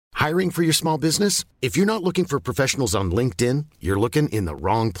Hiring for your small business? If you're not looking for professionals on LinkedIn, you're looking in the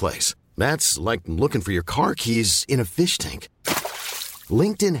wrong place. That's like looking for your car keys in a fish tank.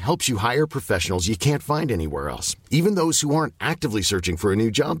 LinkedIn helps you hire professionals you can't find anywhere else, even those who aren't actively searching for a new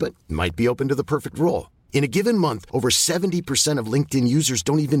job but might be open to the perfect role. In a given month, over 70% of LinkedIn users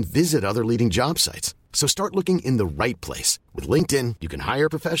don't even visit other leading job sites. So start looking in the right place. With LinkedIn, you can hire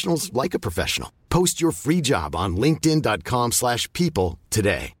professionals like a professional. Post your free job on linkedin.com/people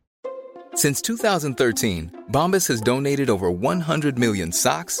today. Since 2013, Bombas has donated over 100 million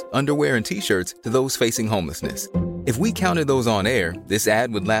socks, underwear, and T-shirts to those facing homelessness. If we counted those on air, this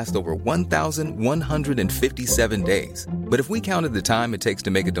ad would last over 1,157 days. But if we counted the time it takes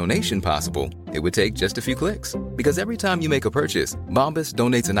to make a donation possible, it would take just a few clicks. Because every time you make a purchase, Bombas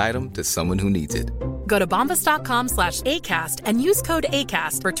donates an item to someone who needs it. Go to bombas.com/ACAST and use code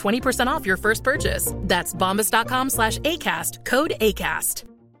ACAST for 20% off your first purchase. That's bombas.com/ACAST, code ACAST.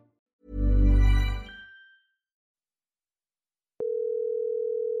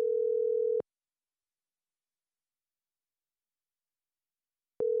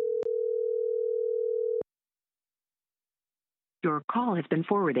 Your call has been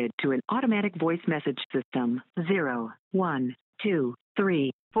forwarded to an automatic voice message system. 0, 1, 2,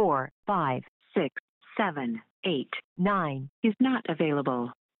 3, 4, 5, 6, 7, 8, 9 is not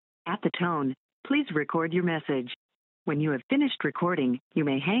available. At the tone, please record your message. When you have finished recording, you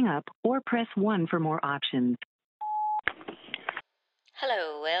may hang up or press 1 for more options.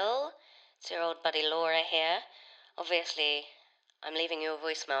 Hello, Will. It's your old buddy Laura here. Obviously, I'm leaving you a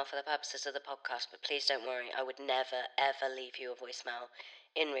voicemail for the purposes of the podcast, but please don't worry. I would never, ever leave you a voicemail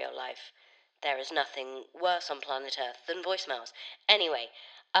in real life. There is nothing worse on planet Earth than voicemails. Anyway,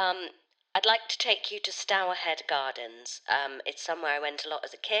 I'd like to take you to Stourhead Gardens. It's somewhere I went a lot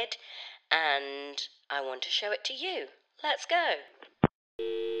as a kid, and I want to show it to you. Let's go.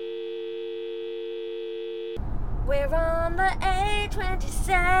 We're on the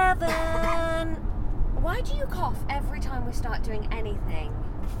A27. Why do you cough every time we start doing anything?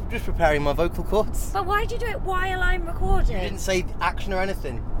 Just preparing my vocal cords. But why do you do it while I'm recording? You didn't say action or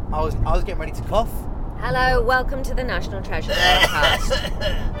anything. I was getting ready to cough. Hello, welcome to the National Treasure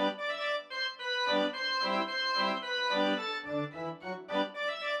podcast.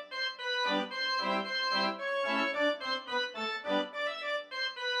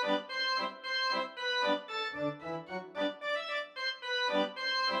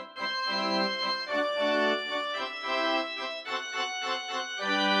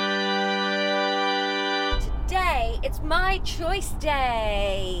 It's my choice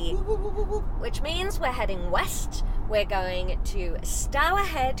day, which means we're heading west. We're going to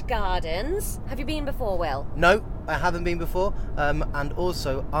Stourhead Gardens. Have you been before, Will? No, I haven't been before. And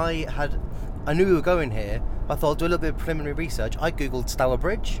also, I knew we were going here. I thought I'd do a little bit of preliminary research. I googled Stour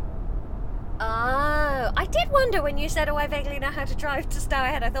Bridge. Oh, I did wonder when you said, I vaguely know how to drive to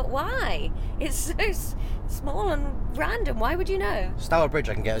Stourhead. I thought, why? It's so small and random. Why would you know? Stour Bridge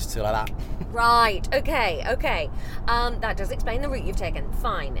I can get us to like that. Right, okay. That does explain the route you've taken.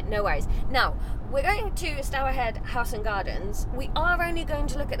 Fine, no worries. Now, we're going to Stourhead House and Gardens. We are only going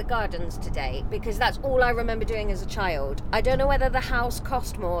to look at the gardens today because that's all I remember doing as a child. I don't know whether the house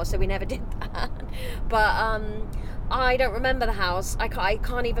cost more, so we never did that. But, I don't remember the house. I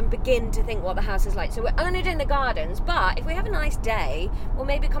can't even begin to think what the house is like. So we're only doing the gardens, but if we have a nice day, we'll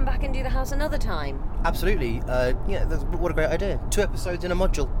maybe come back and do the house another time. Absolutely. What a great idea. 2 episodes in a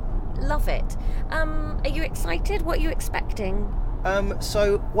module. Love it. Are you excited? What are you expecting?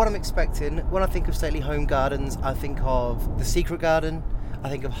 So what I'm expecting, when I think of Stately Home Gardens, I think of The Secret Garden, I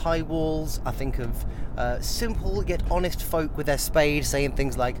think of high walls, I think of simple yet honest folk with their spade saying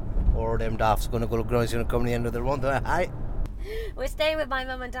things like, "Or them daft's gonna come to the end of the run." We're staying with my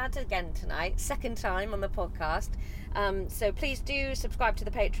mum and dad again tonight, second time on the podcast. So please do subscribe to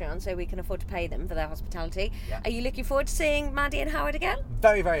the Patreon so we can afford to pay them for their hospitality. Yeah. Are you looking forward to seeing Maddie and Howard again?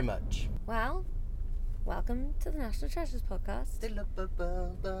 Very, very much. Well, welcome to the National Treasures podcast.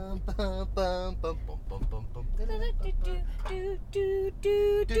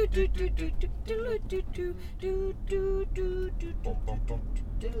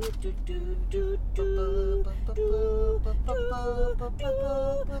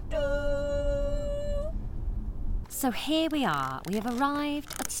 So here we are. We have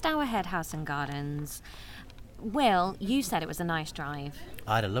arrived at Stourhead House and Gardens. Will, you said it was a nice drive.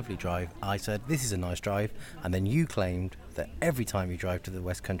 I had a lovely drive. I said, this is a nice drive. And then you claimed that every time you drive to the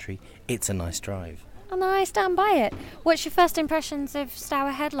West Country, it's a nice drive. And I stand by it. What's your first impressions of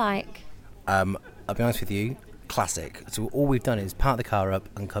Stourhead like? I'll be honest with you, classic. So all we've done is park the car up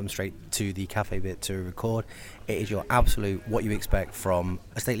and come straight to the cafe bit to record. It is your absolute what you expect from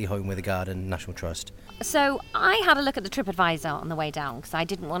a stately home with a garden, National Trust. So I had a look at the TripAdvisor on the way down because I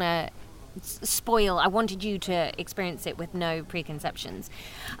didn't want to spoil. I wanted you to experience it with no preconceptions.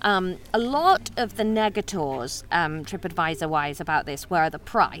 A lot of the negators, TripAdvisor-wise, about this were the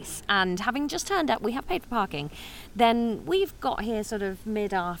price. And having just turned up, we have paid for parking. Then we've got here sort of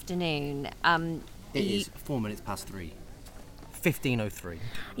mid-afternoon. It is 4 minutes past 3. 15:03.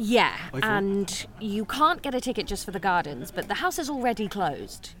 Yeah, 04? and you can't get a ticket just for the gardens, but the house is already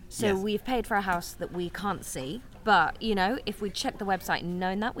closed. So Yes. we've paid for a house that we can't see. But, you know, if we'd checked the website and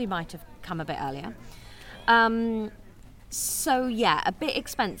known that, we might have come a bit earlier. So, yeah, a bit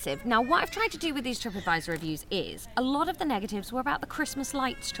expensive. Now, what I've tried to do with these TripAdvisor reviews is a lot of the negatives were about the Christmas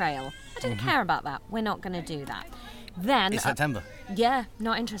lights trail. I don't care about that. We're not going to do that. Then It's September. yeah,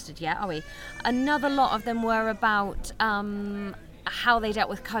 not interested yet, are we? Another lot of them were about how they dealt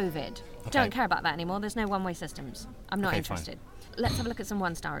with COVID. Don't care about that anymore. There's no one-way systems. I'm not Okay, interested. Let's have a look at some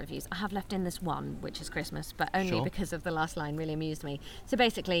one-star reviews. I have left in this one, which is Christmas, but only Sure. because of the last line really amused me. So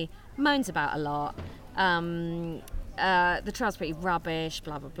basically, moans about a lot. The trail's pretty rubbish,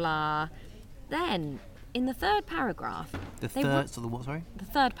 blah, blah, blah. Then, in the third paragraph... The they third, so the what, sorry? the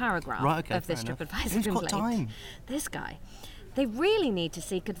third paragraph Right, okay, of this fair enough. TripAdvisor Who's got complaint. time? This guy. They really need to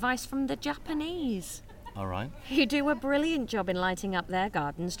seek advice from the Japanese, All right. who do a brilliant job in lighting up their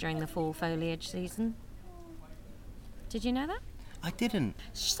gardens during the fall foliage season. Did you know that? I didn't.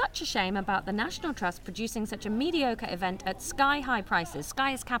 Such a shame about the National Trust producing such a mediocre event at sky-high prices.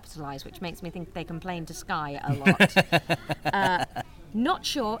 Sky is capitalised, which makes me think they complain to Sky a lot. Not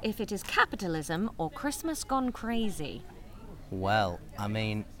sure if it is capitalism or Christmas gone crazy. Well, I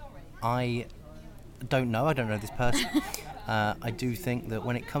mean, I don't know. I don't know this person. I do think that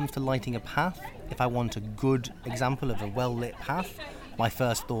when it comes to lighting a path, if I want a good example of a well-lit path, my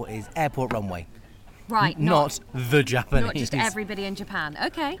first thought is airport runway. Right, Not the Japanese. Not just everybody in Japan.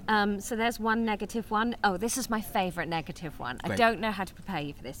 Okay. So there's one negative one. Oh, this is my favourite negative one. I Great. don't know how to prepare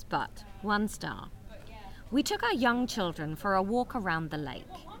you for this, but 1 star. We took our young children for a walk around the lake.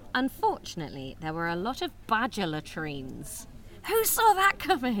 Unfortunately, there were a lot of badger latrines. Who saw that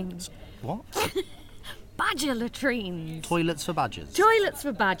coming? What? Badger latrines. Toilets for badgers. Toilets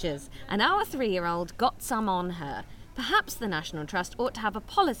for badgers. And our 3-year-old got some on her. Perhaps the National Trust ought to have a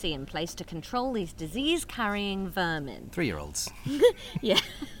policy in place to control these disease-carrying vermin. 3-year-olds. Yeah.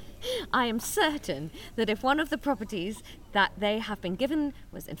 I am certain that if one of the properties that they have been given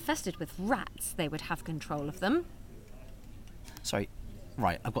was infested with rats, they would have control of them. Sorry.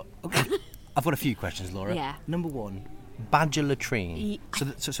 Right, I've got a few questions, Laura. Yeah. Number 1, badger latrine.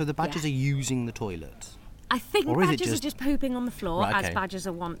 So the badgers Yeah. are using the toilet. I think Or is it badgers are just- just pooping on the floor, Right, as okay. badgers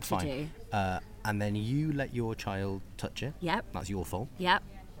are wont to Fine. do. And then you let your child touch it. Yep. That's your fault. Yep.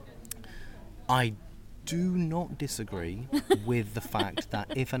 I do not disagree with the fact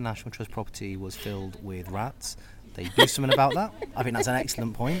that if a National Trust property was filled with rats, they do something about that. I think that's an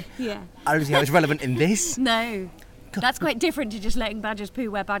excellent point. Yeah. I don't see how it's relevant in this. No. That's quite different to just letting badgers poo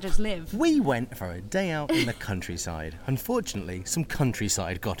where badgers live. We went for a day out in the countryside. Unfortunately, some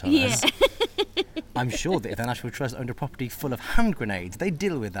countryside got us. Yeah. I'm sure that if the National Trust owned a property full of hand grenades, they'd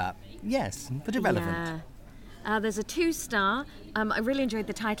deal with that. Yes, but irrelevant. Yeah. There's a 2-star. I really enjoyed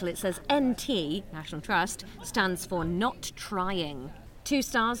the title. It says NT, National Trust, stands for not trying. 2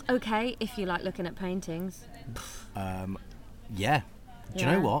 stars, okay, if you like looking at paintings. Yeah. Do you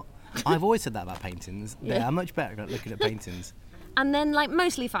know what? I've always said that about paintings. They Yeah. are much better at looking at paintings. And then, like,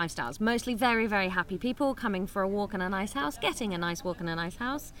 mostly 5 stars. Mostly very, very happy people coming for a walk in a nice house, getting a nice walk in a nice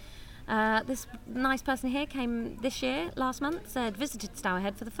house. This nice person here came this year, last month, said visited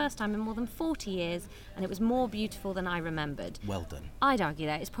Stourhead for the first time in more than 40 years, and it was more beautiful than I remembered. Well done. I'd argue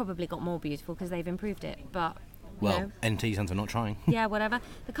that it's probably got more beautiful because they've improved it, but... you Well, know. NT stands for not trying. Yeah, whatever.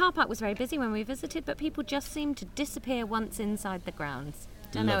 The car park was very busy when we visited, but people just seemed to disappear once inside the grounds.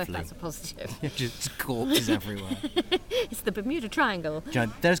 Don't know if Lovely. that's a positive. Just corpses everywhere. It's the Bermuda Triangle. Do you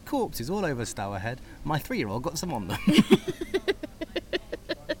know, there's corpses all over Stourhead. My 3-year-old got some on them.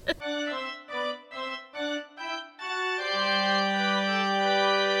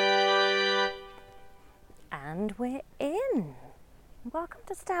 And we're in. Welcome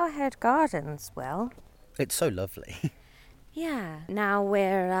to Stourhead Gardens, Will. It's so lovely. Yeah. Now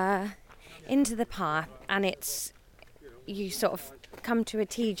we're into the path, and it's... You sort of come to a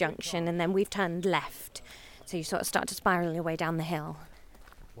T-junction, and then we've turned left. So you sort of start to spiral your way down the hill.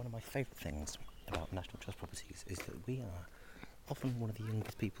 One of my favourite things about National Trust properties is that we are often one of the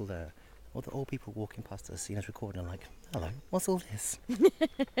youngest people there. All people walking past us, seeing us recording, are like, hello, what's all this?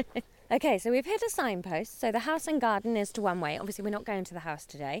 Okay, so we've hit a signpost. So the house and garden is to one way. Obviously, we're not going to the house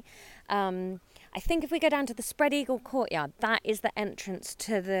today. I think if we go down to the Spread Eagle courtyard, that is the entrance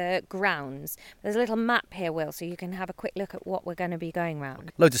to the grounds. There's a little map here, Will, so you can have a quick look at what we're going to be going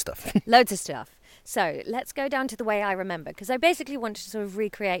round. Loads of stuff. Loads of stuff. So let's go down to the way I remember, because I basically wanted to sort of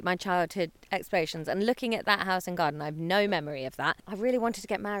recreate my childhood explorations. And looking at that house and garden, I have no memory of that. I really wanted to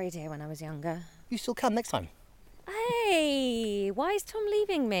get married here when I was younger. You still can next time. Hey, why is Tom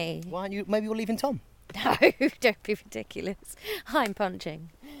leaving me? Why aren't you? Maybe you're leaving Tom. No, don't be ridiculous. I'm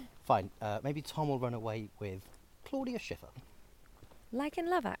punching. Fine. Maybe Tom will run away with Claudia Schiffer. Like in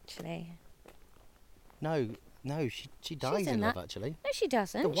Love, Actually. No, she dies in Love, actually. No, she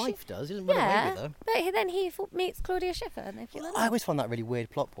doesn't. The wife does. He doesn't run away with her. But then he meets Claudia Schiffer and they fall in love. I always found that a really weird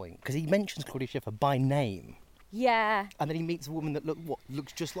plot point because he mentions Claudia Schiffer by name. Yeah. And then he meets a woman that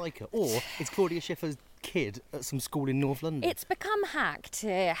looks just like her. Or it's Claudia Schiffer's kid at some school in North London. It's become hack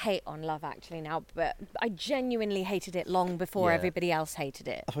to hate on Love Actually now, but I genuinely hated it long before everybody else hated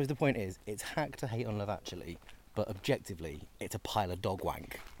it. I suppose the point is, it's hack to hate on Love Actually, but objectively, it's a pile of dog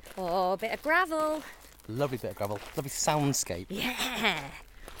wank. Oh, a bit of gravel. Lovely bit of gravel. Lovely soundscape. Yeah.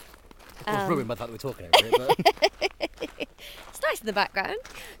 Of course, ruined by that we're talking over it, but... It's nice in the background.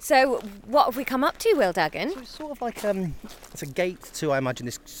 So, what have we come up to, Will Duggan? So it's sort of like, it's a gate to, I imagine,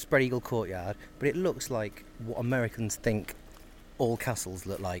 this Spread Eagle courtyard, but it looks like what Americans think all castles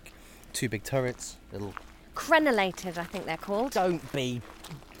look like. Two big turrets, little... Crenellated, I think they're called. Don't be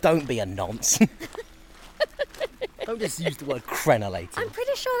a nonce. Don't just use the word crenellated. I'm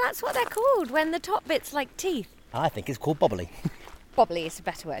pretty sure that's what they're called, when the top bit's like teeth. I think it's called bobbly. Bobbly is a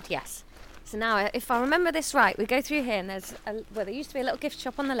better word, yes. So now, if I remember this right, we go through here and there used to be a little gift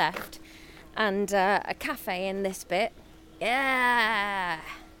shop on the left and a cafe in this bit. Yeah!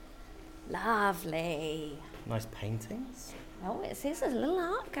 Lovely. Nice paintings. Oh, it is a little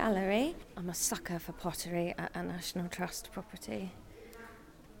art gallery. I'm a sucker for pottery at a National Trust property.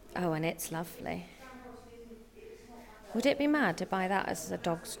 Oh, and it's lovely. Would it be mad to buy that as a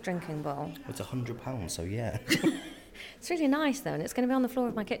dog's drinking bowl? It's £100, so yeah. It's really nice though, and it's going to be on the floor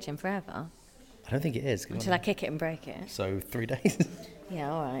of my kitchen forever. I don't think it is. Until I kick it and break it. So 3 days.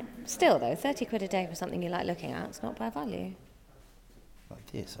 Yeah, all right. Still though, 30 quid a day for something you like looking at, it's not bad value. Like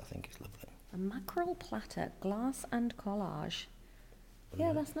this, I think is lovely. A mackerel platter, glass and collage.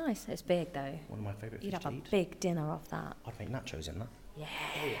 Yeah, that's nice. It's big though. One of my favourite You'd fish have to a eat. big dinner off that. I'd make nachos in that. Yeah.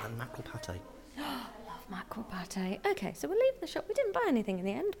 Oh, and mackerel pate. Love mackerel pate. Okay, so we'll leave the shop. We didn't buy anything in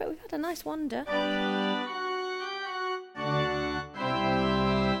the end, but we've had a nice wander.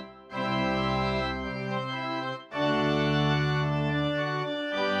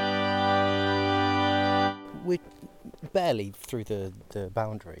 We're barely through the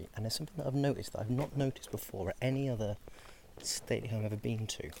boundary, and there's something that I've noticed that I've not noticed before at any other stately home I've ever been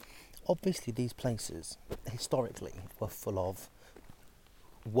to. Obviously, these places, historically, were full of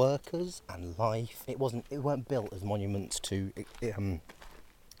workers and life. It weren't built as monuments to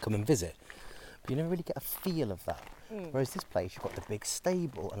come and visit, but you never really get a feel of that. Whereas this place, you've got the big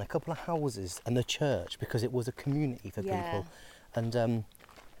stable and a couple of houses and the church, because it was a community for people. And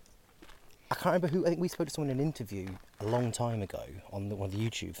I can't remember who. I think we spoke to someone in an interview a long time ago on one of the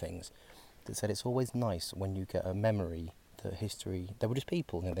YouTube things that said it's always nice when you get a memory that history. They were just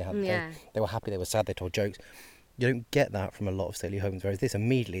people. You know, they were happy. They were sad. They told jokes. You don't get that from a lot of stately homes, whereas this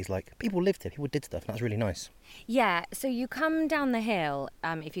immediately is like, people lived here, people did stuff, and that's really nice. Yeah, so you come down the hill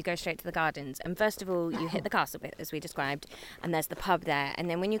if you go straight to the gardens, and first of all you hit the castle bit, as we described, and there's the pub there, and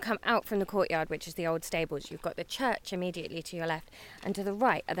then when you come out from the courtyard, which is the old stables, you've got the church immediately to your left, and to the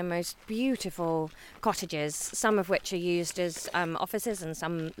right are the most beautiful cottages, some of which are used as offices and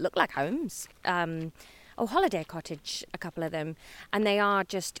some look like homes. Holiday cottage, a couple of them, and they are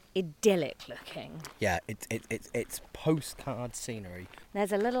just idyllic looking. Yeah, it's postcard scenery.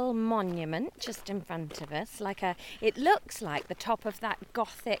 There's a little monument just in front of us, it looks like the top of that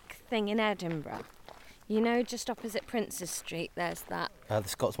Gothic thing in Edinburgh. You know, just opposite Princes Street, there's that. The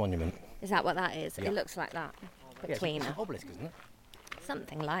Scots Monument. Is that what that is? Yeah. It looks like that. Between it's an obelisk, isn't it?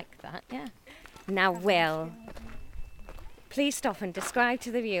 Something like that, yeah. Now, Will, please stop and describe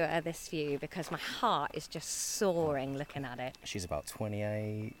to the viewer this view, because my heart is just soaring looking at it. She's about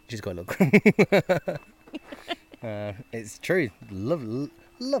 28. She's got a look. It's true.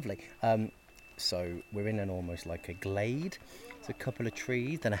 Lovely. So we're in almost like a glade. There's a couple of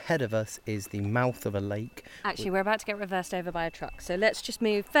trees. Then ahead of us is the mouth of a lake. Actually, we're about to get reversed over by a truck, so let's just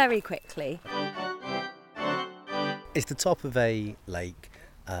move very quickly. It's the top of a lake.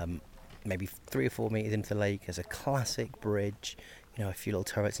 Maybe 3 or 4 metres into the lake, there's a classic bridge. you know, a few little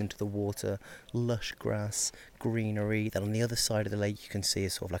turrets into the water, lush grass, greenery. Then on the other side of the lake you can see a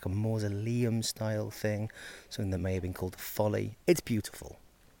sort of like a mausoleum style thing, something that may have been called the Folly. It's beautiful.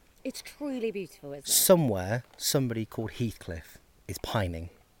 It's truly beautiful, isn't it? Somewhere, somebody called Heathcliff is pining.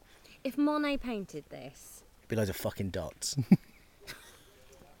 If Monet painted this... It'd be loads of fucking dots.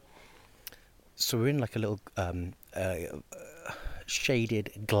 So we're in like a little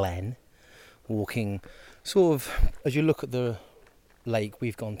shaded glen, walking sort of, as you look at the lake,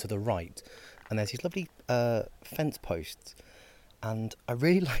 we've gone to the right, and there's these lovely fence posts, and I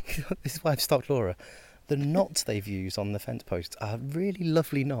really like, this is why I've stopped Laura, the knots they've used on the fence posts are really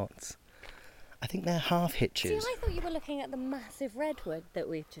lovely knots. I think they're half hitches. See, I thought you were looking at the massive redwood that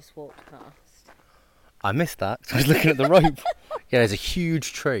we've just walked past. I missed that. I was looking at the rope. Yeah, there's a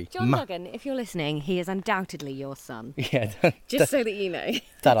huge tree. John Duggan, if you're listening, he is undoubtedly your son. Yeah. Just so that you know.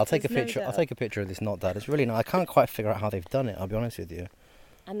 Dad, I'll take a There's no picture. I'll doubt. take a picture of this knot, Dad. It's really nice. I can't quite figure out how they've done it, I'll be honest with you.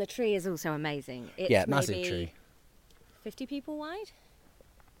 And the tree is also amazing. It's Yeah, massive maybe tree. 50 people wide?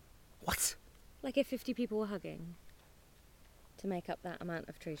 What? Like if 50 people were hugging to make up that amount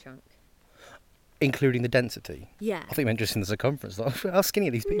of tree trunk. Including the density? Yeah. I think you meant just in the circumference. How skinny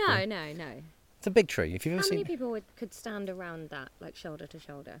are these people? No. It's a big tree. If you've ever How seen... many people could stand around that, like shoulder to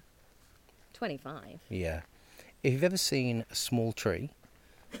shoulder? 25. Yeah. If you've ever seen a small tree,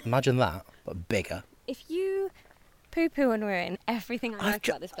 imagine that, but bigger. If you poo-poo and ruin everything I I've like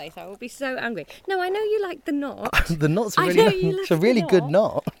about this place, I will be so angry. No, I know you like the knot. The knot's a I really, know you it's a love really the good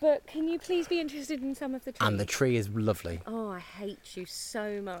knot. But can you please be interested in some of the trees? And the tree is lovely. Oh, I hate you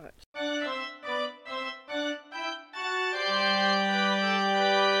so much.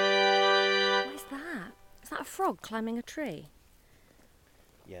 What is that? Is that a frog climbing a tree?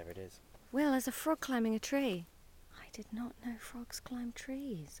 Yeah, it is. Will, there's a frog climbing a tree. I did not know frogs climb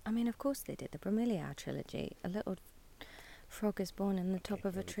trees. I mean, of course they did. The Bromeliad trilogy. A little frog is born in the top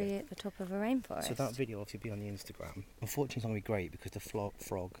of a tree at the top of a rainforest. So that video will obviously be on the Instagram. Unfortunately, it's not going to be great because the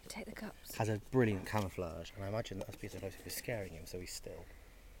frog Take the cups. has a brilliant camouflage, and I imagine that's because the was scaring him, so he's still.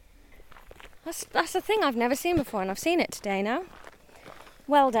 That's a thing I've never seen before, and I've seen it today now.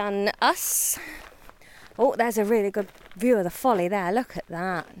 Well done, us. Oh, there's a really good view of the Folly there. Look at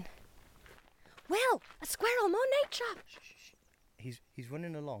that. Will, a squirrel, more nature. He's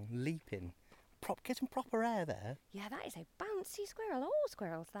running along, leaping. Get some proper air there. Yeah, that is a bouncy squirrel. All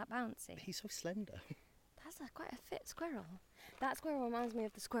squirrels that bouncy. He's so slender. That's quite a fit squirrel. That squirrel reminds me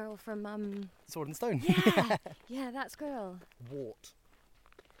of the squirrel from Sword and Stone. Yeah, yeah, that squirrel. Wart.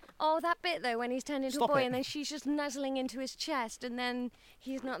 Oh, that bit though when he's turned into Stop a boy it. and then she's just nuzzling into his chest and then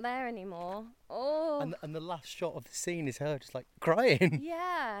he's not there anymore. Oh, And the last shot of the scene is her just like crying.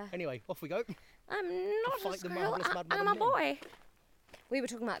 yeah. Anyway, off we go. I'm not a Fight the squirrel. marvellous Mad I'm Madam a Mim. boy. We were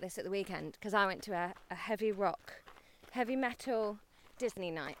talking about this at the weekend because I went to a heavy metal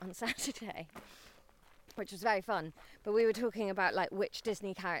Disney night on Saturday, which was very fun. But we were talking about like which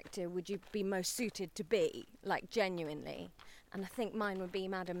Disney character would you be most suited to be, like genuinely. And I think mine would be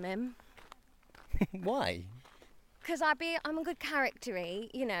Madam Mim. Why? Because I'm a good character-y,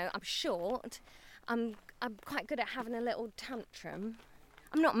 you know, I'm short, I'm quite good at having a little tantrum.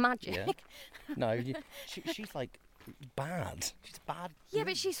 I'm not magic. Yeah. No, she's like bad. She's bad. Yeah,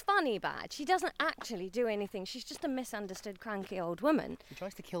 but she's funny bad. She doesn't actually do anything. She's just a misunderstood, cranky old woman. She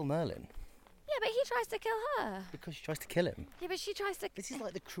tries to kill Merlin Yeah, but he tries to kill her. because she tries to kill him. Yeah, but she tries to... This is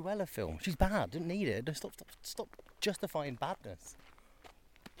like the Cruella film. She's bad. Didn't need it. Stop justifying badness.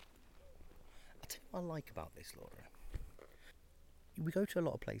 I'll tell you what I like about this, Laura. We go to a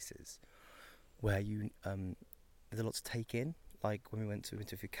lot of places where there's a lot to take in. Like when we went to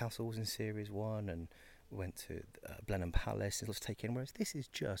Winterfeld Castles in Series 1 and we went to Blenheim Palace, there's lots to take in. Whereas this is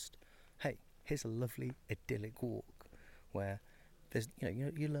just, hey, here's a lovely idyllic walk where there's,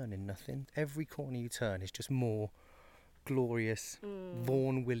 you're learning nothing. Every corner you turn is just more glorious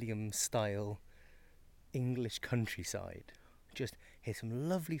Vaughan Williams style English countryside. Just here's some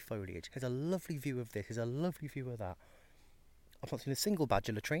lovely foliage. Here's a lovely view of this. Here's a lovely view of that. I've not seen a single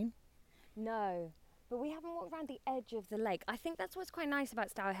badger latrine. No, but we haven't walked around the edge of the lake. I think that's what's quite nice about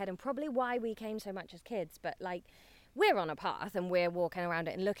Stourhead and probably why we came so much as kids. But like, we're on a path and we're walking around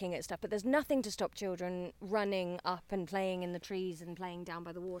it and looking at stuff, but there's nothing to stop children running up and playing in the trees and playing down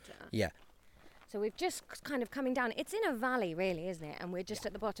by the water. Yeah. So we've just kind of coming down. It's in a valley, really, isn't it? And we're just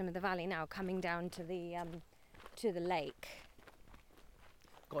at the bottom of the valley now, coming down to the lake.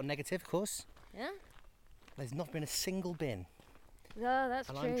 Got a negative, of course. Yeah. There's not been a single bin. Oh, that's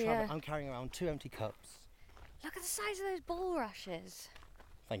And true. I'm carrying around 2 empty cups. Look at the size of those bulrushes.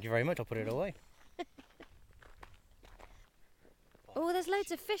 Thank you very much. I'll put it away. Oh, there's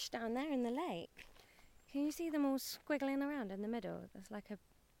loads of fish down there in the lake. Can you see them all squiggling around in the middle? There's like a...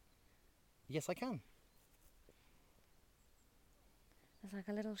 Yes, I can. There's like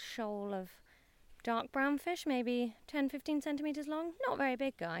a little shoal of dark brown fish, maybe 10-15 centimetres long. Not very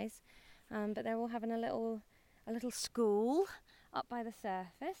big, guys. But they're all having a little school up by the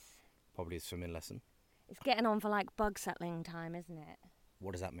surface. Probably a swimming lesson. It's getting on for like bug settling time, isn't it?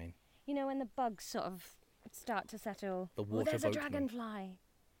 What does that mean? You know, when the bugs sort of start to settle. The water there's a boatman. dragonfly.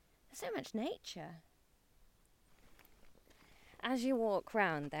 There's so much nature. As you walk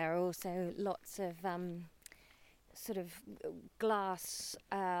round, there are also lots of sort of glass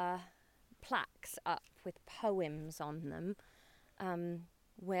plaques up with poems on them.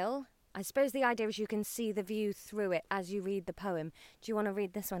 Will, I suppose the idea is you can see the view through it as you read the poem. Do you want to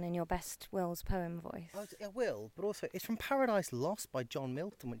read this one in your best Will's poem voice? I will, but also it's from Paradise Lost by John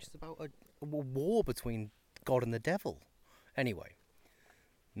Milton, which is about a war between God and the devil. Anyway.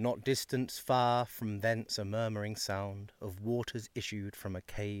 Not distance far from thence a murmuring sound of waters issued from a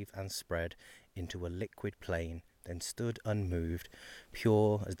cave and spread into a liquid plain, then stood unmoved,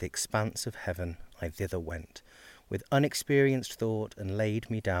 pure as the expanse of heaven. I thither went, with unexperienced thought, and laid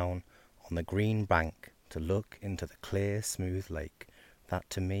me down on the green bank to look into the clear, smooth lake that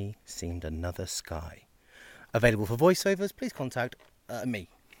to me seemed another sky. Available for voiceovers, please contact me.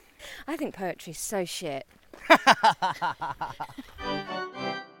 I think poetry's so shit.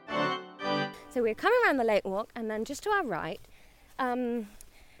 So we're coming around the lake walk, and then just to our right, I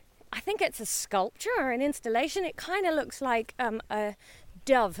think it's a sculpture or an installation. It kind of looks like a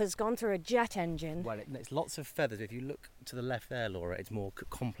dove has gone through a jet engine. Well, it's lots of feathers. If you look to the left there, Laura, it's more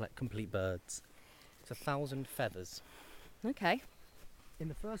complete birds. It's 1,000 feathers. Okay. In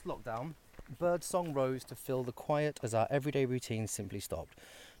the first lockdown, birdsong rose to fill the quiet as our everyday routine simply stopped.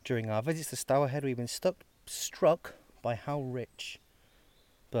 During our visits to Stourhead, we've been struck by how rich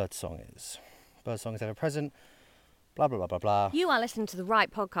birdsong is. Birdsong is ever present, blah, blah, blah, blah, blah. You are listening to the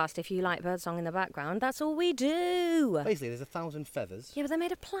right podcast if you like birdsong in the background. That's all we do. Basically, there's 1,000 feathers. Yeah, but they're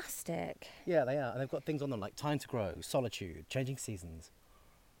made of plastic. Yeah, they are. And they've got things on them like time to grow, solitude, changing seasons.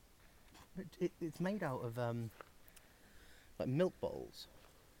 It's made out of, like milk bottles.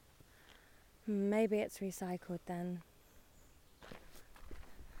 Maybe it's recycled then.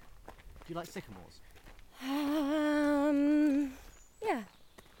 Do you like sycamores? Yeah.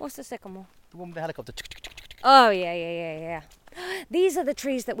 What's the sycamore? The one with the helicopter. Oh, yeah. These are the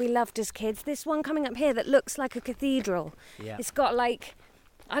trees that we loved as kids. This one coming up here that looks like a cathedral. Yeah. It's got like,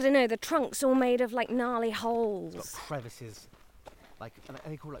 I don't know, the trunk's all made of like gnarly holes. It's got crevices. Like,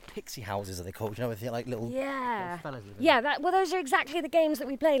 they call like pixie houses, are they called? You know, with like little fellas living. Yeah, well, those are exactly the games that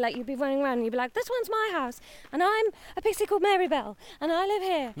we play. Like, you'd be running around and you'd be like, this one's my house, and I'm a pixie called Mary Bell, and I live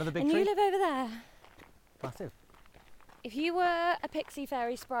here. Another big and tree? you live over there. Massive. If you were a pixie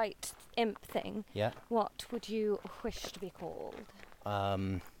fairy sprite imp thing, Yeah. what would you wish to be called?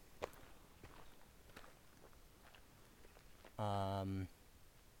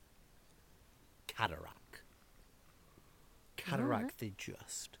 Cataract the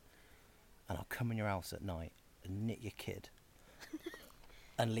just. And I'll come in your house at night and knit your kid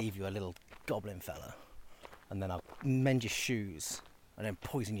and leave you a little goblin fella. And then I'll mend your shoes and then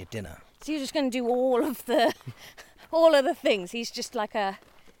poison your dinner. So you're just going to do all of the things. He's just like a...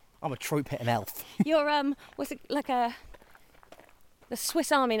 I'm a trope hitting elf. You're, what's it, like the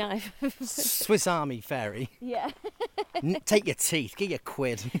Swiss Army knife. Swiss Army fairy. Yeah. Take your teeth, get your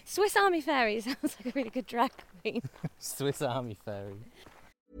quid. Swiss Army fairy sounds like a really good drag queen. Swiss Army fairy.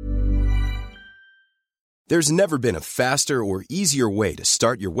 There's never been a faster or easier way to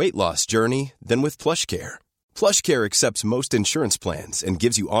start your weight loss journey than with PlushCare. PlushCare accepts most insurance plans and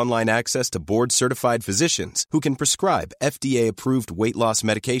gives you online access to board-certified physicians who can prescribe FDA-approved weight loss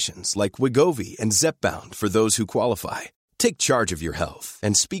medications like Wegovy and Zepbound for those who qualify. Take charge of your health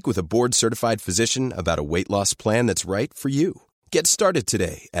and speak with a board-certified physician about a weight loss plan that's right for you. Get started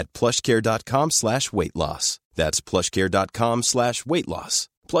today at plushcare.com/weight loss. That's plushcare.com/weight loss.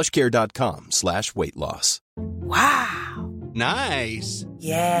 plushcare.com/weight loss. Wow. Nice.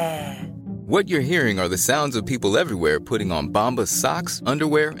 Yeah. What you're hearing are the sounds of people everywhere putting on Bombas socks,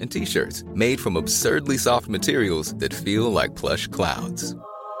 underwear, and T-shirts made from absurdly soft materials that feel like plush clouds.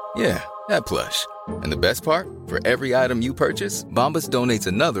 Yeah, that plush. And the best part? For every item you purchase, Bombas donates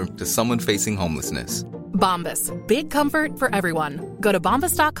another to someone facing homelessness. Bombas. Big comfort for everyone. Go to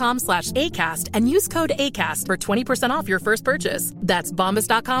bombas.com/ACAST and use code ACAST for 20% off your first purchase. That's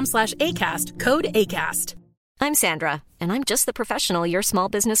bombas.com/ACAST. Code ACAST. I'm Sandra, and I'm just the professional your small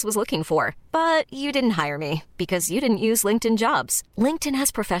business was looking for. But you didn't hire me because you didn't use LinkedIn Jobs. LinkedIn has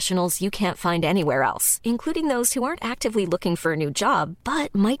professionals you can't find anywhere else, including those who aren't actively looking for a new job,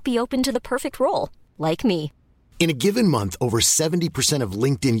 but might be open to the perfect role. like me. In a given month, over 70% of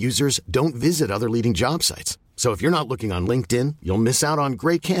LinkedIn users don't visit other leading job sites. So if you're not looking on LinkedIn, you'll miss out on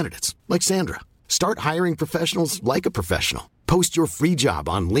great candidates like Sandra. Start hiring professionals like a professional. Post your free job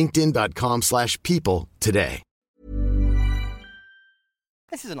on linkedin.com/people today.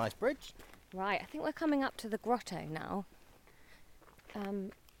 This is a nice bridge. Right, I think we're coming up to the grotto now.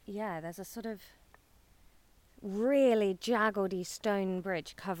 Yeah, there's a sort of really jaggedy stone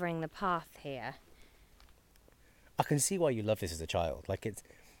bridge covering the path here. I can see why you love this as a child. Like,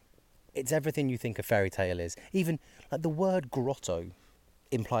 it's everything you think a fairy tale is. Even, like, the word grotto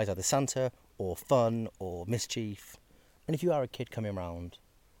implies either Santa or fun or mischief. And if you are a kid coming around,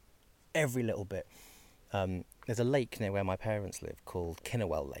 every little bit. There's a lake near where my parents live called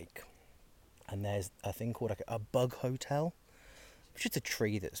Kinnewell Lake. And there's a thing called like a bug hotel, which is a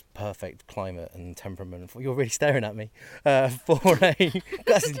tree that's perfect climate and temperament. You're really staring at me.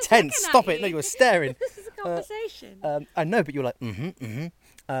 That's intense. Stop it. No, you were staring. This is a conversation. I know, but you're like,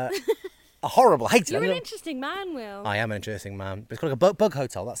 a horrible, hated it. You're an interesting man, Will. I am an interesting man. But it's called like a bug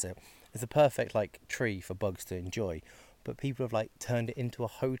hotel, that's it. It's a perfect like tree for bugs to enjoy. But people have like turned it into a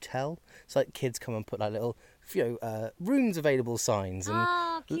hotel. It's like kids come and put like little, rooms available signs and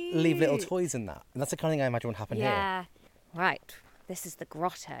leave little toys in that. And that's the kind of thing I imagine would happen here. Yeah, right. This is the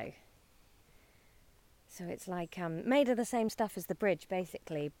grotto. So it's like made of the same stuff as the bridge,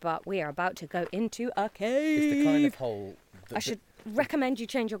 basically. But we are about to go into a cave. It's the kind of hole. I should recommend you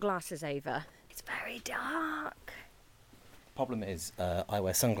change your glasses over. It's very dark. Problem is, I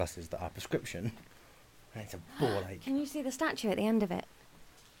wear sunglasses that are prescription. And it's a ball ache. Can you see the statue at the end of it?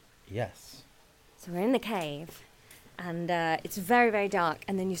 Yes. So we're in the cave, and it's very, very dark.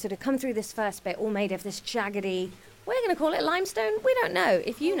 And then you sort of come through this first bit, all made of this jaggedy, we're going to call it limestone. We don't know.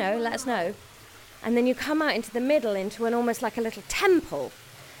 If you know, let us know. And then you come out into the middle into an almost like a little temple.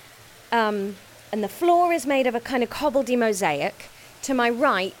 And the floor is made of a kind of cobbledy mosaic. To my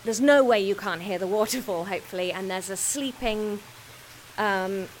right, there's no way you can't hear the waterfall, hopefully. And there's a sleeping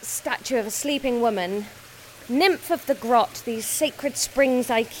statue of a sleeping woman. Nymph of the grot, these sacred springs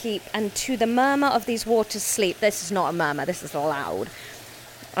I keep, and to the murmur of these waters sleep. This is not a murmur, this is loud.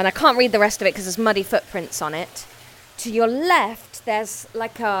 And I can't read the rest of it because there's muddy footprints on it. To your left, there's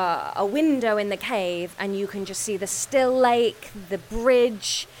like a window in the cave, and you can just see the still lake, the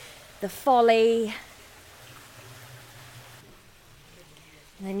bridge, the folly.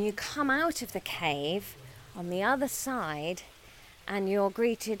 And then you come out of the cave on the other side, and you're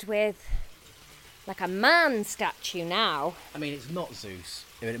greeted with like a man statue now. I mean, it's not Zeus.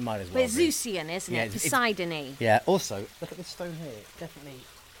 It might as well But it's be. Zeusian, isn't it? Poseidon-y. Yeah, also, look at this stone here. Definitely.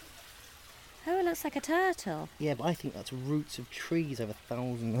 Oh, it looks like a turtle. Yeah, but I think that's roots of trees over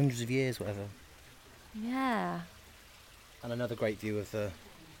thousands, hundreds of years, whatever. Yeah. And another great view of the...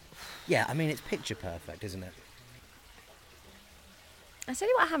 Yeah, I mean, it's picture perfect, isn't it? I tell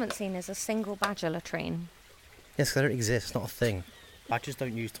you what I haven't seen is a single badger latrine. Yes, because they don't exist. It's not a thing. Badgers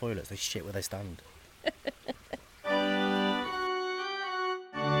don't use toilets. They shit where they stand.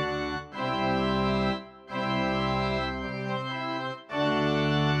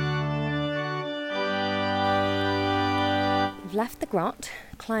 We've left the grot,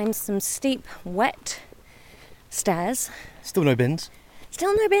 climbed some steep, wet stairs. Still no bins.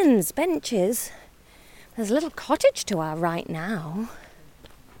 Still no bins, benches. There's a little cottage to our right now.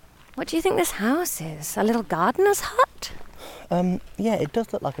 What do you think this house is? A little gardener's hut? Yeah, it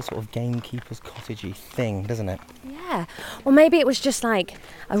does look like a sort of gamekeeper's cottagey thing, doesn't it? Yeah. Or maybe it was just like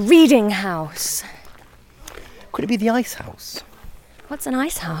a reading house. Could it be the ice house? What's an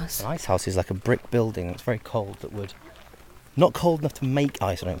ice house? An ice house is like a brick building that's very cold that would... Not cold enough to make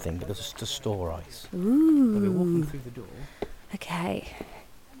ice, I don't think, but just to store ice. Ooh. But we're walking through the door. Okay.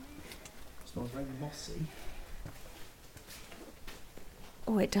 It smells very mossy.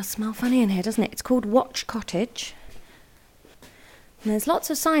 Oh, it does smell funny in here, doesn't it? It's called Watch Cottage. And there's lots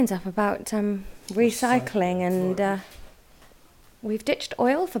of signs up about recycling and we've ditched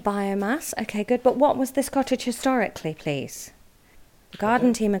oil for biomass. Okay, good. But what was this cottage historically, please? The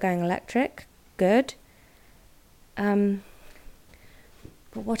garden team are going electric. Good. But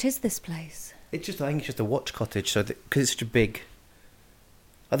what is this place? I think it's just a watch cottage, so because it's such a big...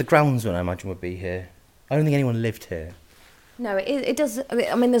 Like the groundsman, I imagine, would be here. I don't think anyone lived here. No, it does.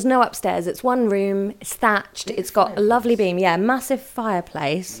 I mean, there's no upstairs. It's one room. It's thatched. It's got a lovely beam. Yeah, massive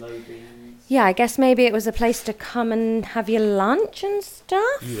fireplace. Low beams. Yeah, I guess maybe it was a place to come and have your lunch and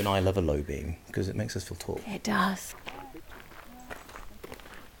stuff. You and I love a low beam because it makes us feel tall. It does.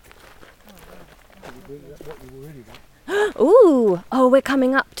 Ooh! Oh, we're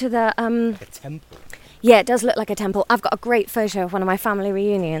coming up to the A temple. Yeah, it does look like a temple. I've got a great photo of one of my family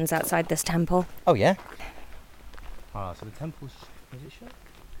reunions outside this temple. Oh, yeah? Ah, so the temple's... Is it shut?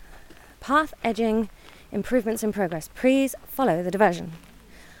 Path edging, improvements in progress. Please follow the diversion.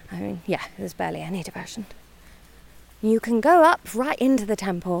 I mean, yeah, there's barely any diversion. You can go up right into the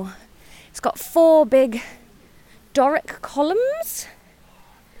temple. It's got 4 big Doric columns.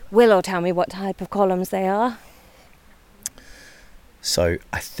 Will will tell me what type of columns they are. So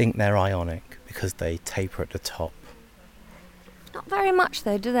I think they're Ionic because they taper at the top. Not very much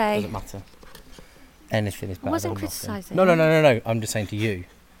though, do they? Doesn't matter. Anything is better I wasn't than criticising. nothing. No. I'm just saying to you.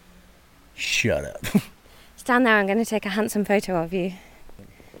 Shut up. Stand there, I'm going to take a handsome photo of you.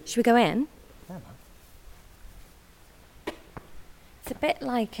 Should we go in? Yeah, man. It's a bit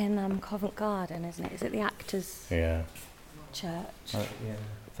like in Covent Garden, isn't it? Is it the Actors' Yeah. Church? Yeah.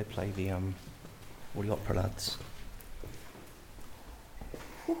 They play the all the opera lads.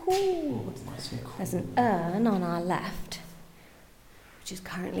 Woohoo! Nice and cool. There's an urn on our left, which is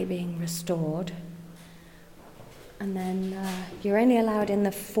currently being restored. And then you're only allowed in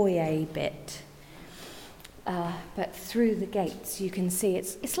the foyer bit. But through the gates you can see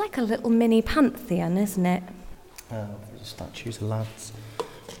it's like a little mini pantheon, isn't it? Statues of lads.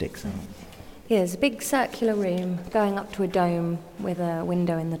 Dicks out. Yeah, there's a big circular room going up to a dome with a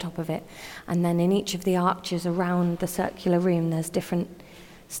window in the top of it. And then in each of the arches around the circular room there's different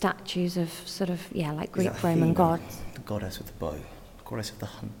statues of sort of, like Greek Roman gods. The goddess with the bow. The goddess of the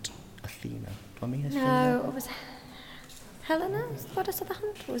hunt. Athena. Do I mean Athena? No, what was it? Helena is the goddess of the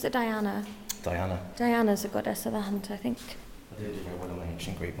hunt? Or was it Diana? Diana. Diana's the goddess of the hunt, I think. I did very well on the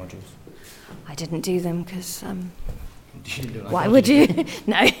ancient Greek modules. I didn't do them because, Like why would you?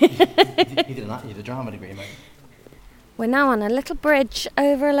 No. You did a drama degree, mate. We're now on a little bridge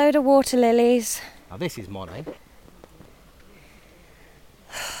over a load of water lilies. Now this is Monet.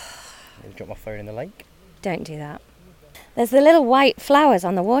 I'll drop my phone in the lake. Don't do that. There's the little white flowers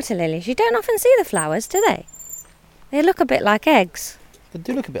on the water lilies. You don't often see the flowers, do they? They look a bit like eggs. They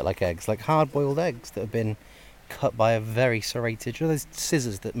do look a bit like eggs, like hard-boiled eggs that have been cut by a very serrated... You know those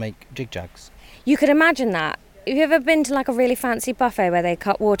scissors that make jig-jags? You could imagine that. Have you ever been to like a really fancy buffet where they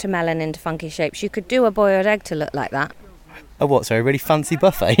cut watermelon into funky shapes? You could do a boiled egg to look like that. Oh, what? So a really fancy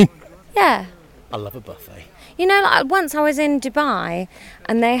buffet? Yeah. I love a buffet. You know, like once I was in Dubai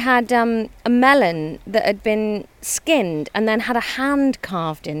and they had a melon that had been skinned and then had a hand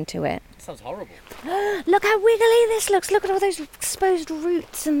carved into it. Sounds horrible. Look how wiggly this looks. Look at all those exposed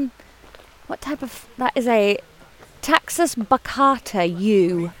roots and what type of... That is a Taxus baccata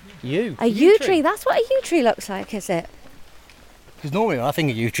yew. Yew? A yew tree. That's what a yew tree looks like, is it? Because normally when I think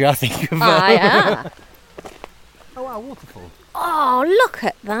of yew tree, I think of... Yeah. Oh, wow, waterfall. Oh, look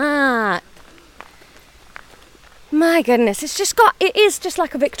at that. My goodness, it is just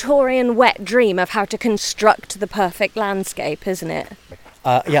like a Victorian wet dream of how to construct the perfect landscape, isn't it?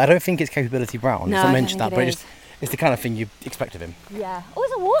 Yeah, I don't think it's Capability Brown. No, I I mentioned don't that, think but it it's the kind of thing you expect of him. Yeah. Oh,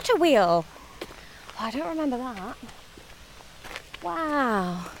 it's a water wheel. Oh, I don't remember that.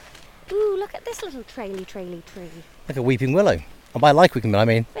 Wow. Ooh, look at this little traily tree. Like a weeping willow. And by like weeping willow, I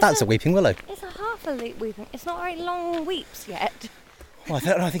mean that's a weeping willow. It's a half a weeping. It's not very long weeps yet. Well,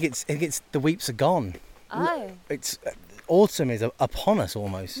 I think it's the weeps are gone. Oh. It's autumn is upon us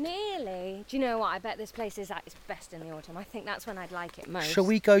almost. Nearly. Do you know what? I bet this place is at its best in the autumn. I think that's when I'd like it most. Shall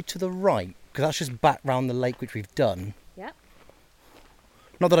we go to the right? Because that's just back round the lake, which we've done. Yep.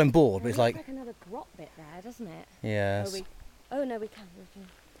 Not that I'm bored, but it's like another grot bit there, doesn't it? yes. Oh no, we can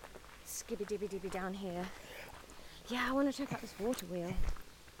skibby dibby dibby down here. Yeah, I want to check out this water wheel.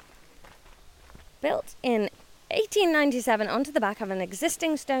 Built in 1897 onto the back of an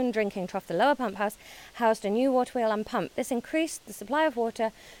existing stone drinking trough, the lower pump house housed a new water wheel and pump. This increased the supply of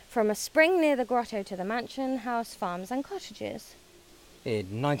water from a spring near the grotto to the mansion, house, farms and cottages.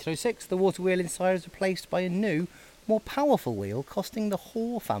 In 1906, the water wheel inside was replaced by a new, more powerful wheel costing the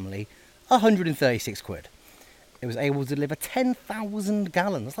Hoare family 136 quid. It was able to deliver 10,000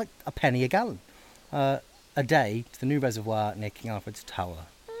 gallons, that's like a penny a gallon, a day to the new reservoir near King Alfred's Tower.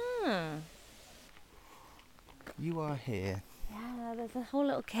 You are here. Yeah, there's a whole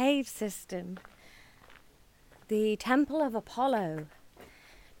little cave system. The Temple of Apollo.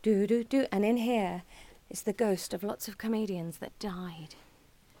 And in here is the ghost of lots of comedians that died.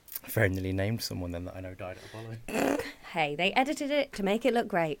 Very nearly named someone then that I know died at Apollo. Hey, they edited it to make it look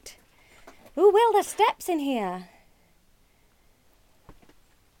great. Ooh, Will, there's steps in here.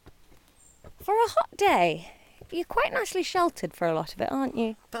 For a hot day, you're quite nicely sheltered for a lot of it, aren't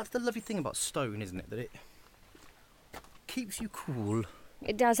you? That's the lovely thing about stone, isn't it? That it keeps you cool.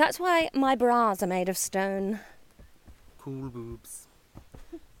 It does. That's why my bras are made of stone. Cool boobs.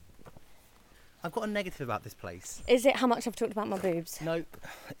 I've got a negative about this place. Is it how much I've talked about my boobs? No,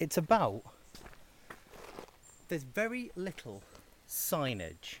 it's about... There's very little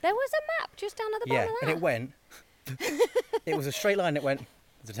signage. There was a map just down at the bottom of that. And it went... it was a straight line that went,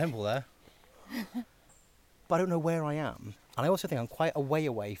 there's a temple there. But I don't know where I am. And I also think I'm quite a way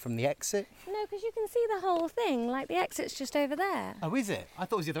away from the exit. No, because you can see the whole thing. Like, the exit's just over there. Oh, is it? I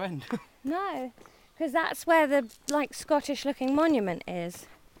thought it was the other end. No, because that's where the, like, Scottish-looking monument is.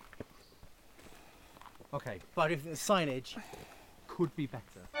 Okay, but I do think the signage could be better.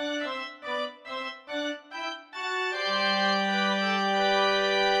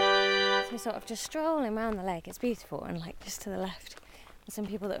 So we're sort of just strolling around the lake. It's beautiful, and, like, just to the left, there's some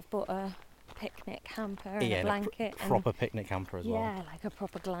people that have bought a picnic hamper and a blanket. Proper picnic hamper as well. Yeah, like a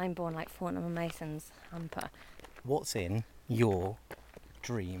proper Glyndebourne, like Fortnum and Mason's hamper. What's in your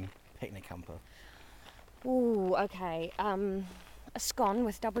dream picnic hamper? Ooh, okay. A scone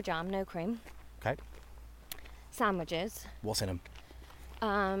with double jam, no cream. Okay. Sandwiches. What's in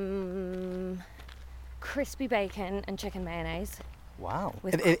them? Crispy bacon and chicken mayonnaise. Wow.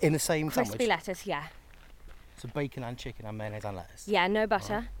 With In the same crispy sandwich? lettuce, yeah. So bacon and chicken and mayonnaise and lettuce? Yeah, no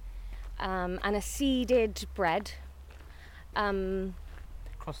butter. And a seeded bread.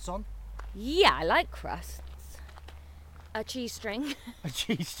 Crusts on? Yeah, I like crusts. A cheese string. A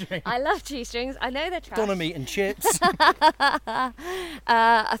cheese string? I love cheese strings. I know they're trash. Doner meat and chips.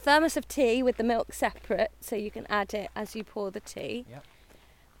 A thermos of tea with the milk separate, so you can add it as you pour the tea. Yep.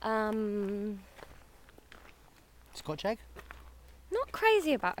 Scotch egg? Not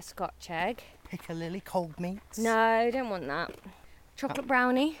crazy about a Scotch egg. Piccalilli, cold meats? No, don't want that. Chocolate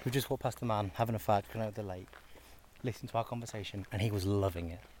brownie. We just walked past a man having a fag going out the lake, listened to our conversation, and he was loving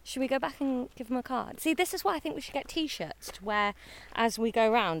it. Should we go back and give him a card? See, this is why I think we should get T-shirts to wear as we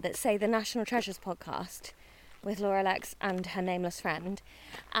go round that say the National Treasures podcast with Laura Lex and her nameless friend.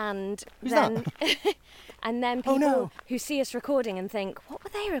 And Who's then that? and then people who see us recording and think, what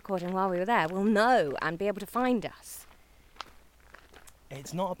were they recording while we were there, will know and be able to find us.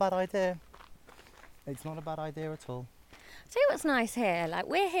 It's not a bad idea. It's not a bad idea at all. See what's nice here? Like,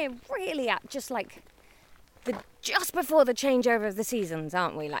 we're here really at just like just before the changeover of the seasons,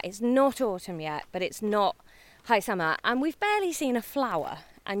 aren't we? Like, it's not autumn yet, but it's not high summer, and we've barely seen a flower,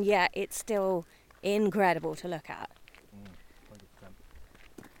 and yet it's still incredible to look at.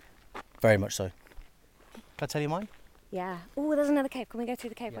 100%. Very much so. Can I tell you mine? Yeah. Oh, there's another cave. Can we go through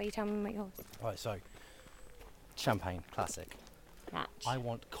the cave while you tell me what yours? Right, so champagne, classic. Match. I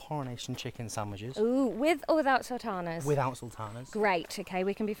want coronation chicken sandwiches. Ooh, with or without sultanas? Without sultanas. Great. Okay,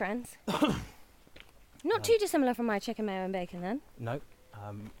 we can be friends. Not too dissimilar from my chicken mayo and bacon then. No.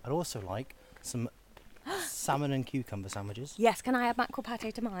 I'd also like some salmon and cucumber sandwiches. Yes, can I add mackerel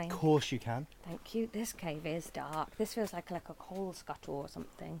pate to mine? Of course you can. Thank you. This cave is dark. This feels like a coal scuttle or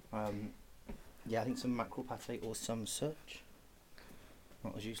something. Yeah, I think some mackerel pate or some such.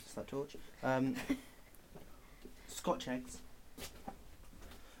 Not as useless that torch. Scotch eggs.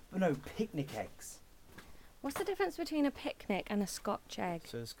 But no, picnic eggs. What's the difference between a picnic and a Scotch egg?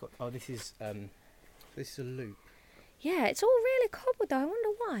 So this is a loop. Yeah, it's all really cobbled though. I wonder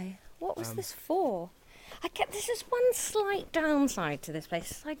why. What was this for? This is one slight downside to this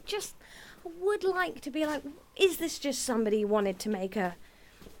place. I would like to be like, is this just somebody wanted to make a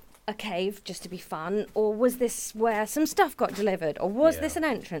cave just to be fun, or was this where some stuff got delivered, or was this an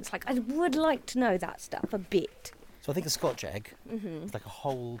entrance? Like, I would like to know that stuff a bit. So I think a Scotch egg is like a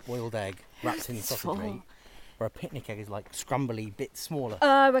whole boiled egg wrapped in sausage meat, where a picnic egg is like scrambly, bit smaller.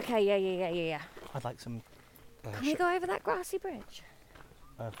 Oh, okay, yeah. I'd like some. Can we go over that grassy bridge?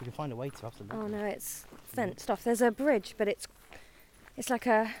 If we can find a way to, absolutely. Oh no, it's fenced off. There's a bridge, but it's like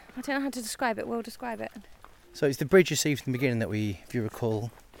I don't know how to describe it. We'll describe it. So it's the bridge you see from the beginning that if you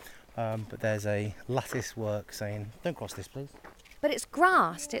recall, but there's a lattice work saying, "Don't cross this, please." But it's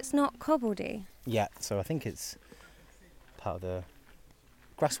grassed. It's not cobbledy. Yeah, so I think it's part of the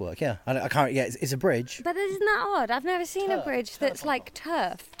grasswork. Yeah, I can't. Yeah, it's a bridge. But isn't that odd? I've never seen a bridge that's like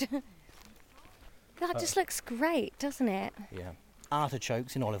turfed. That just looks great, doesn't it? Yeah.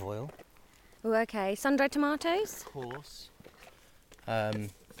 Artichokes in olive oil. Oh, okay. Sun-dried tomatoes? Of course.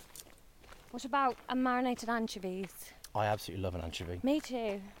 What about a marinated anchovies? I absolutely love an anchovy. Me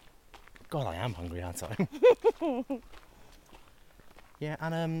too. God, I am hungry, aren't I? Yeah,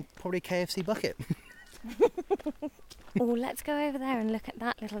 and probably a KFC bucket. Oh, let's go over there and look at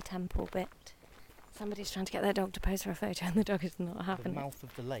that little temple bit. Somebody's trying to get their dog to pose for a photo and the dog is not happening. The mouth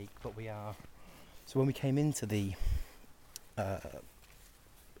of the lake, but we are... So when we came into the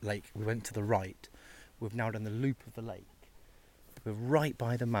lake, we went to the right. We've now done the loop of the lake. We're right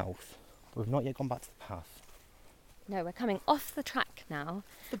by the mouth. We've not yet gone back to the path. No, we're coming off the track now.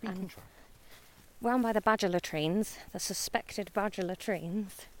 The beacon track. round by the badger latrines, the suspected badger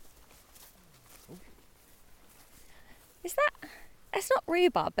latrines. Is that... It's not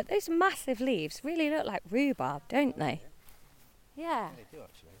rhubarb, but those massive leaves really look like rhubarb, don't they? Yeah. They do,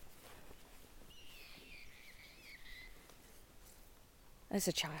 actually. There's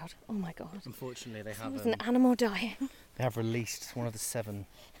a child. Oh my God. Unfortunately, There was an animal dying. They have released one of the 7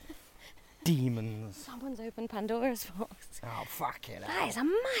 demons. Someone's opened Pandora's box. Oh, fuck it. That is a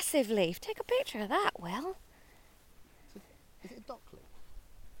massive leaf. Take a picture of that, Will. Is it a dock leaf?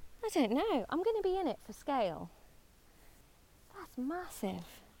 I don't know. I'm going to be in it for scale. That's massive.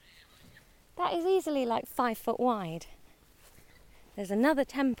 That is easily like 5 foot wide. There's another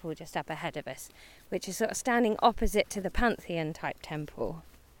temple just up ahead of us, which is sort of standing opposite to the Pantheon type temple.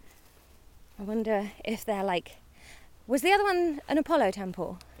 I wonder if they're like... Was the other one an Apollo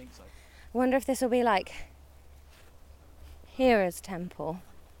temple? I think so. I wonder if this will be like Hera's temple.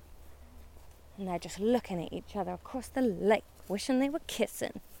 And they're just looking at each other across the lake, wishing they were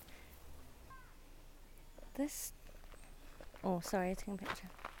kissing. This... Oh, sorry, taking a picture.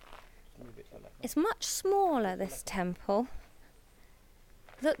 It's much smaller, this temple.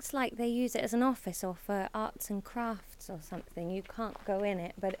 Looks like they use it as an office or for arts and crafts or something. You can't go in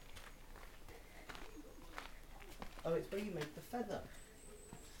it, but... Oh, it's where you make the feather.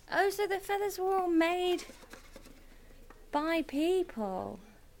 Oh, so the feathers were all made by people.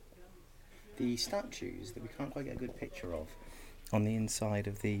 The statues that we can't quite get a good picture of on the inside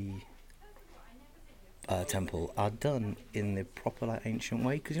of the temple are done in the proper like ancient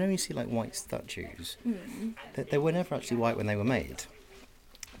way, because you know you see like white statues, they were never actually white when they were made.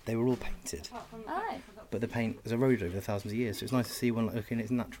 They were all painted, but the paint has eroded over the thousands of years, so it's nice to see one like, look in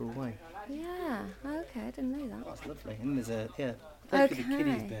its natural way. Yeah, okay, I didn't know that. That's lovely. And there's a there's the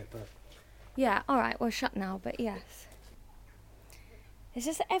kiddies bit, but yeah, all right, we're shut now, but yes, it's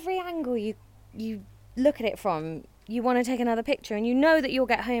just every angle you look at it from, you want to take another picture, and you know that you'll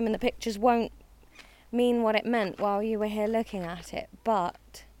get home and the pictures won't mean what it meant while you were here looking at it,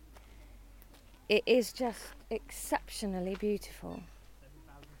 but it is just exceptionally beautiful.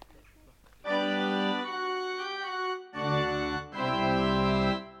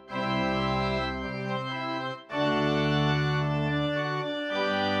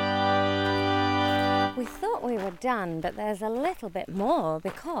 We thought we were done, but there's a little bit more,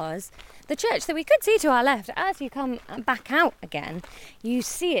 because the church that we could see to our left, as you come back out again, you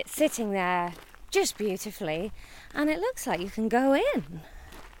see it sitting there just beautifully, and it looks like you can go in.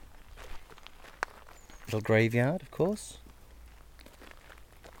 little graveyard, of course.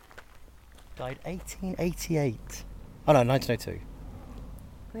 Died 1888. Oh no, 1902.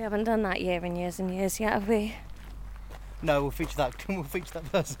 We haven't done that year and years and years yet, have we? No, we'll feature that. We'll feature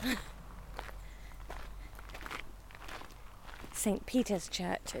that person. St. Peter's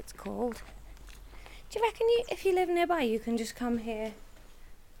Church, it's called. Do you reckon if you live nearby, you can just come here?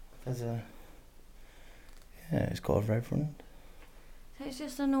 There's a... Yeah, it's got a reverend. So it's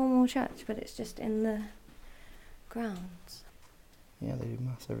just a normal church, but it's just in the grounds. Yeah, they do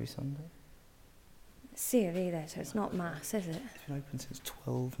mass every Sunday. C of E there, so it's not mass, is it? It's been open since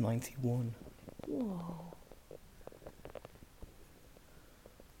 1291. Whoa.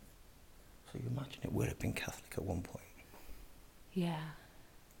 So you imagine it would have been Catholic at one point. Yeah.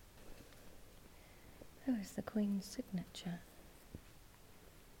 Oh, it's the Queen's signature.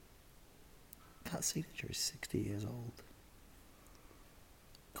 That signature is 60 years old.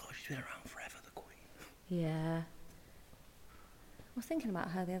 God, she's been around forever, the Queen. Yeah. I was thinking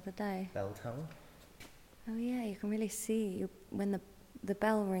about her the other day. Bell tower. Oh yeah, you can really see when the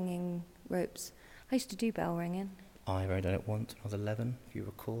bell ringing ropes. I used to do bell ringing. I've only done it once when I was 11. If you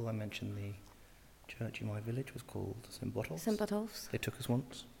recall, I mentioned the church in my village was called St. Botolph's. St. Botolph's. They took us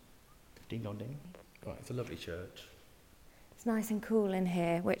once. Ding dong ding. Right, it's a lovely church. It's nice and cool in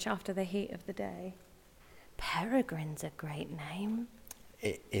here, which after the heat of the day. Peregrine's a great name.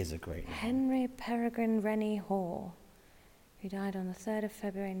 It is a great name. Henry Peregrine Rennie Hoare, who died on the 3rd of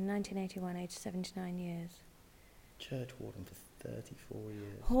February 1981, aged 79 years. Church warden for 34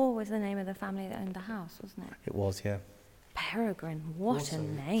 years. Hoare was the name of the family that owned the house, wasn't it? It was, yeah. Peregrine, what also, a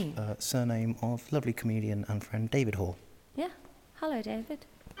name. Surname of lovely comedian and friend David Hoare. Yeah. Hello, David.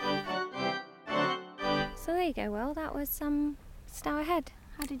 So there you go, Will. That was Stour Head.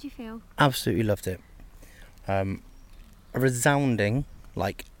 How did you feel? Absolutely loved it. A resounding,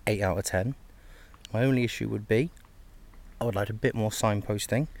 8 out of 10. My only issue would be, I would like a bit more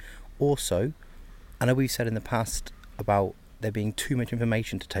signposting. Also, I know we've said in the past about there being too much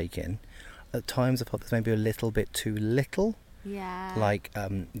information to take in. At times I thought there's maybe a little bit too little. Yeah.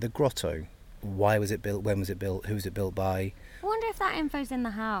 The grotto. Why was it built? When was it built? Who was it built by? I wonder if that info's in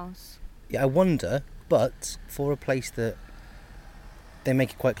the house. Yeah, I wonder, but for a place that they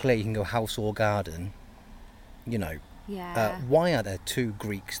make it quite clear you can go house or garden, you know, why are there 2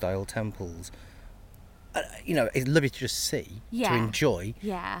 Greek-style temples? You know, it's lovely to just see, to enjoy.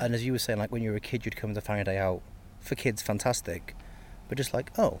 Yeah. And as you were saying, like when you were a kid, you'd come to Family Day Out. For kids, fantastic. But just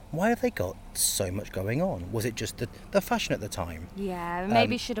like, oh, why have they got so much going on? Was it just the fashion at the time? Yeah,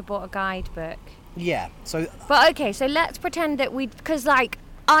 maybe should have bought a guidebook. Yeah, so... But okay, so let's pretend that because like,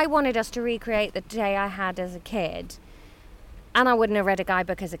 I wanted us to recreate the day I had as a kid, and I wouldn't have read a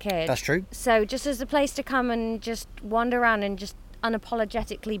guidebook as a kid. That's true. So just as a place to come and just wander around and just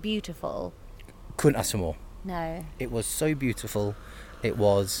unapologetically beautiful. Couldn't ask for more. No. It was so beautiful. It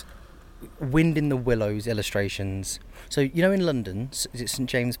was Wind in the Willows illustrations. So, you know, in London, is it St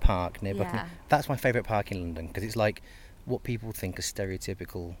James Park near Buckingham? That's my favourite park in London, because it's like what people think a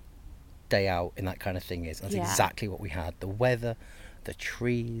stereotypical day out in that kind of thing is. That's exactly what we had. The weather, the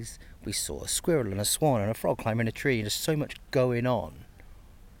trees, we saw a squirrel and a swan and a frog climbing a tree, and just so much going on.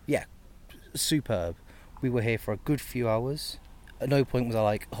 Yeah, superb. We were here for a good few hours. At no point was I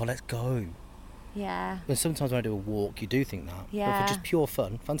like, oh, let's go. Yeah. And sometimes when I do a walk, you do think that. Yeah. But for just pure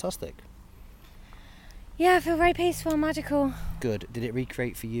fun, fantastic. Yeah, I feel very peaceful and magical. Good. Did it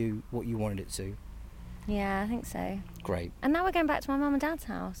recreate for you what you wanted it to? Yeah, I think so. Great. And now we're going back to my mum and dad's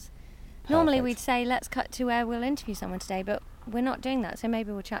house. Normally we'd say, let's cut to where we'll interview someone today, but we're not doing that, so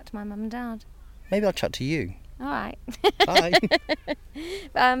maybe we'll chat to my mum and dad. Maybe I'll chat to you. All right. Bye.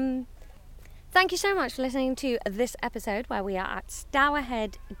 Thank you so much for listening to this episode where we are at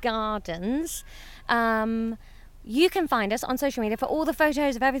Stourhead Gardens. You can find us on social media for all the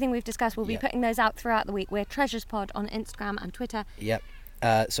photos of everything we've discussed. We'll be putting those out throughout the week. We're Treasures Pod on Instagram and Twitter. Yep.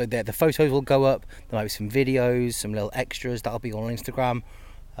 So the photos will go up. There might be some videos, some little extras that'll be on Instagram.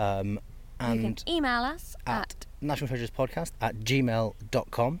 And you can email us at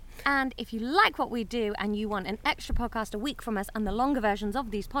nationaltreasurespodcast@gmail.com. And if you like what we do and you want an extra podcast a week from us and the longer versions of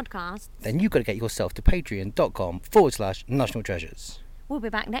these podcasts, then you've got to get yourself to patreon.com/National Treasures. We'll be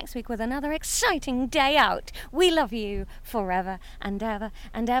back next week with another exciting day out. We love you forever and ever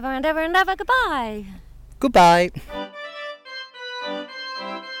and ever and ever and ever. Goodbye. Goodbye.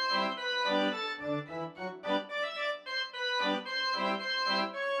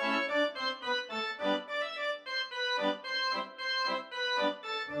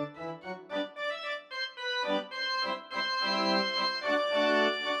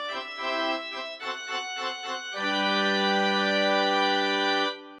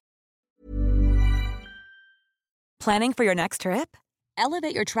 Planning for your next trip?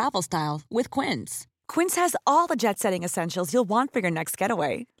 Elevate your travel style with Quince. Quince has all the jet-setting essentials you'll want for your next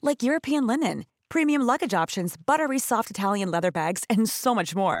getaway, like European linen, premium luggage options, buttery soft Italian leather bags, and so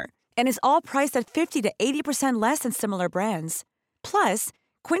much more. And is all priced at 50 to 80% less than similar brands. Plus,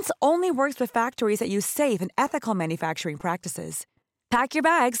 Quince only works with factories that use safe and ethical manufacturing practices. Pack your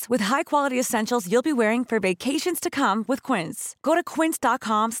bags with high-quality essentials you'll be wearing for vacations to come with Quince. Go to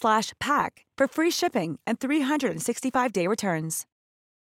quince.com/pack for free shipping and 365-day returns.